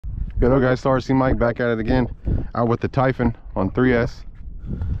Good old guys, Star RC Mike back at it again, out with the Typhon on 3S.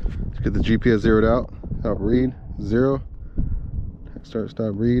 Let's get the GPS zeroed out. Stop, read 0. Start,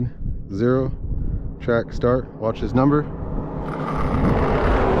 stop, read 0. Track, start. Watch this number.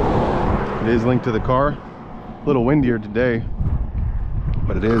 It is linked to the car. A little windier today,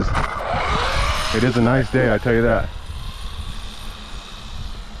 but it is a nice day, I tell you that.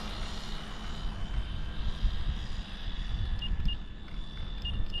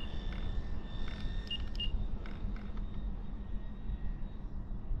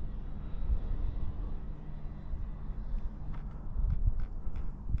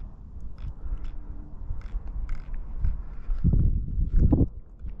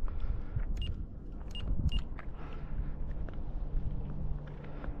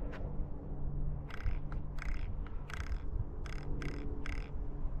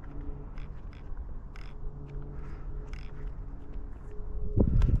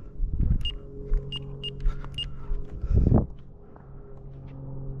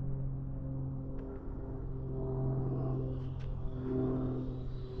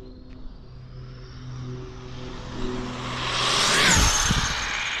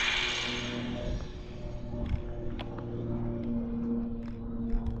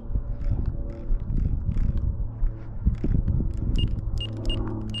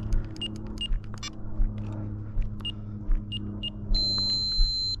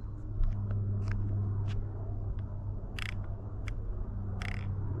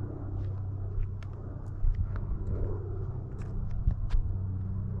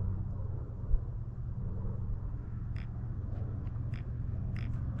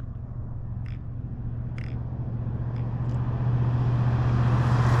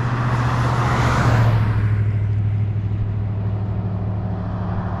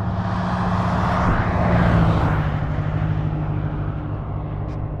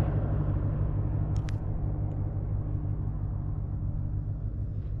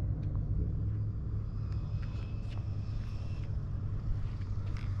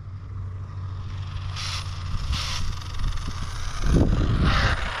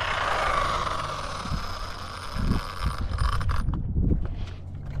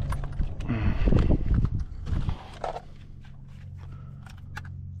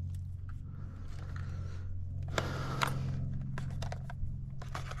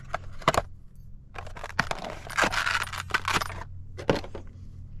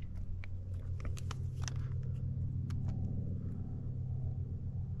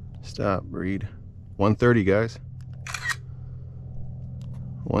 Stop, read 130, guys.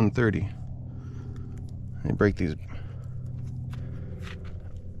 130. Let me break these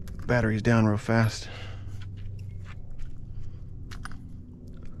batteries down real fast.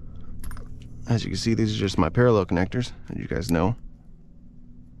 As you can see, these are just my parallel connectors, as you guys know.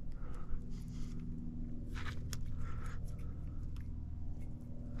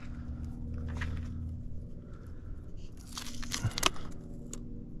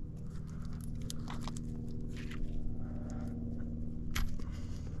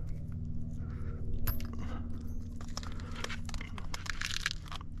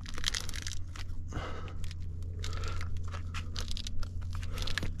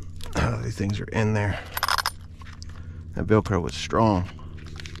 These things are in there. That Velcro was strong.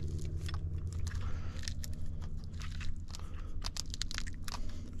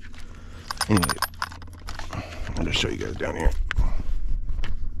 Anyway, I'll just show you guys down here.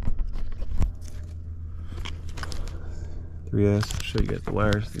 3S, I'll show you guys the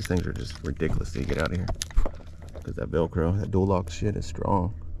wires. These things are just ridiculous to get out of here. Because that Velcro, that dual lock shit is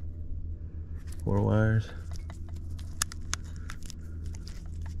strong. 4 wires.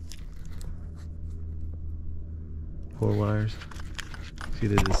 Four wires. See,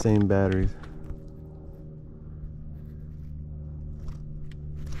 they're the same batteries.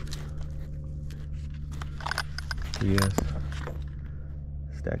 Yes.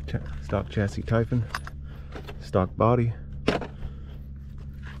 Stock chassis Typhon. Stock body.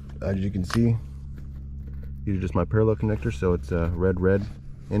 As you can see, these are just my parallel connectors. So it's red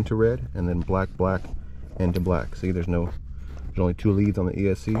into red, and then black into black. See, there's only 2 leads on the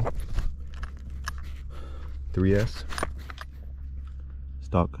ESC. 3S,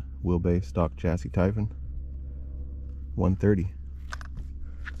 stock wheelbase, stock chassis Typhon, 130.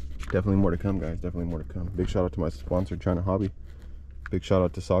 Definitely more to come, guys. Definitely more to come. Big shout out to my sponsor, China Hobby. Big shout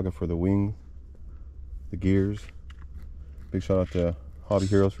out to Saga for the wings, the gears. Big shout out to Hobby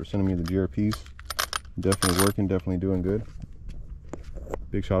Heroes for sending me the GRPs. Definitely working, definitely doing good.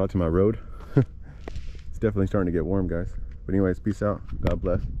 Big shout out to my road. It's definitely starting to get warm, guys. But anyways, peace out. God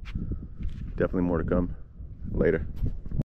bless. Definitely more to come. Later.